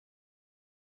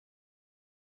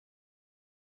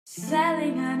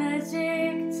Selling an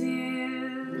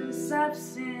addictive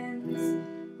substance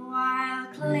while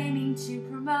claiming to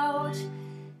promote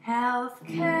healthcare.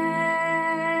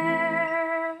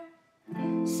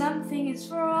 Something is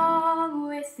wrong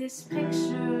with this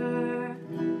picture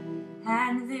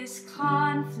and this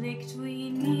conflict we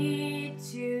need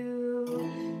to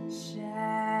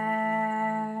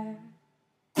share.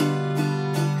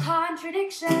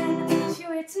 Contradiction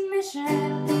to its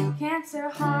mission. Cancer,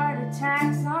 heart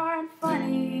attacks aren't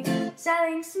funny.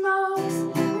 Selling smokes,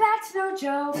 that's no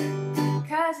joke,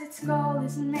 'cause its goal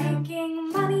is making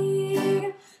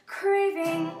money.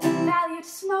 Craving, valued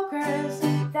smokers,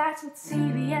 that's what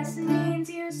CVS means,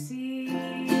 you see.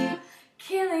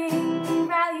 Killing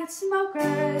valued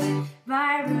smokers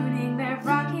by ruining their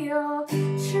bronchial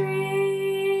trees.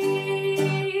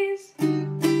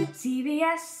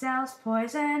 CVS sells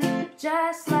poison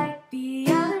just like the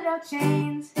other drug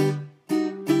chains,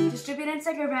 distributing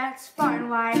cigarettes far and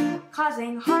wide,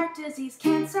 causing heart disease,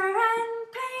 cancer, and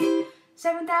pain.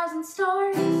 7,000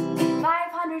 stores,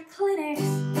 500 clinics,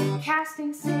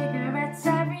 casting cigarettes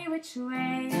every which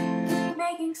way,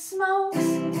 making smokes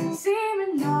seem a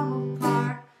normal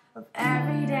part of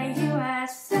everyday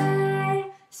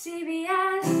USA.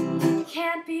 CVS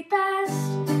can't be best,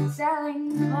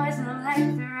 selling poison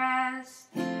like the rest.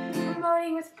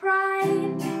 Promoting with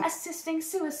pride, assisting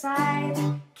suicide.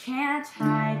 Can't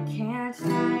hide, can't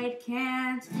hide,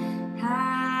 can't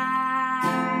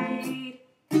hide.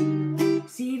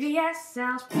 CVS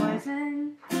sells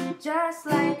poison just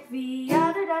like the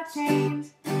other drug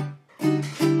chains,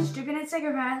 distributing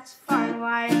cigarettes far and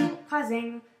wide,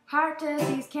 causing heart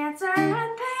disease, cancer,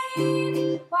 and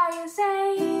pain. Why is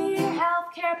a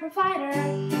healthcare provider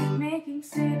making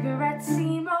cigarettes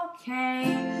seem okay,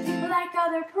 like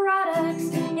other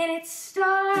products in its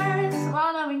stores,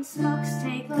 while knowing smokes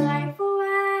take life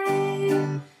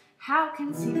away? How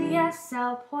can CVS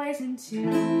sell poison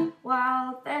too,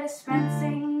 while they're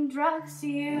dispensing drugs to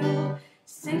you?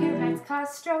 Cigarettes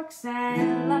cause strokes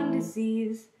and lung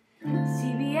disease.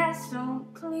 CVS,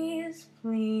 don't please,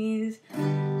 please,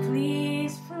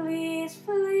 please, please,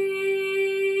 please.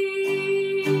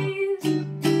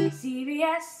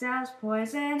 CVS sells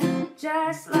poison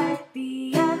just like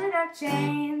the other drug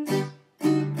chains,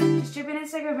 distributing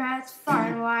cigarettes far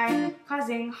and wide,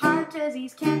 causing heart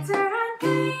disease, cancer, and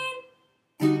pain.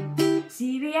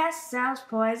 CVS sells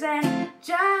poison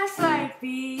just like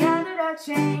the other drug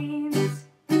chains,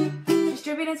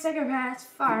 distributing cigarettes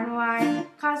far and wide,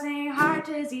 causing heart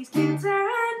disease, cancer,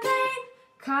 and pain.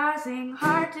 Causing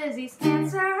heart disease,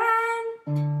 cancer, and